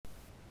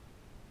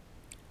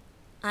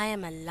I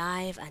am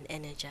alive and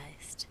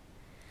energized.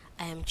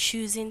 I am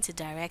choosing to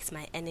direct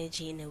my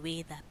energy in a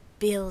way that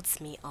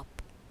builds me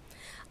up.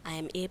 I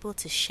am able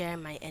to share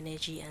my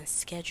energy and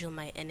schedule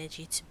my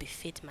energy to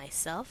befit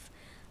myself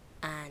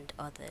and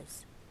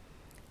others.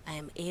 I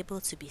am able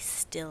to be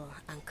still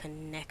and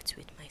connect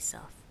with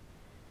myself.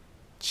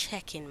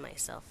 Check in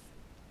myself.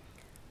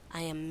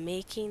 I am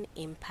making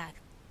impact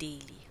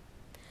daily.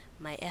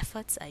 My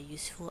efforts are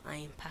useful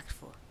and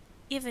impactful,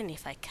 even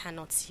if I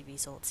cannot see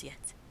results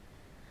yet.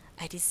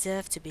 I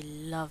deserve to be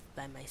loved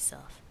by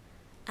myself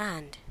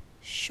and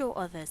show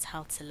others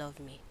how to love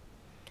me.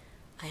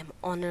 I am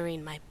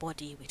honoring my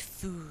body with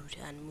food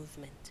and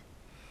movement.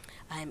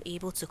 I am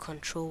able to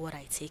control what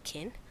I take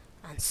in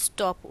and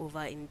stop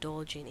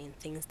overindulging in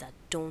things that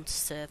don't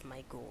serve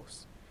my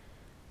goals.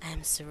 I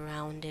am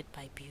surrounded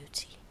by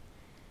beauty.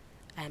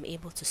 I am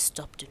able to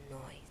stop the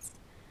noise.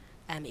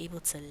 I am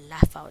able to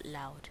laugh out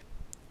loud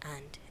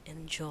and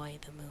enjoy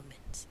the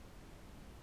moment.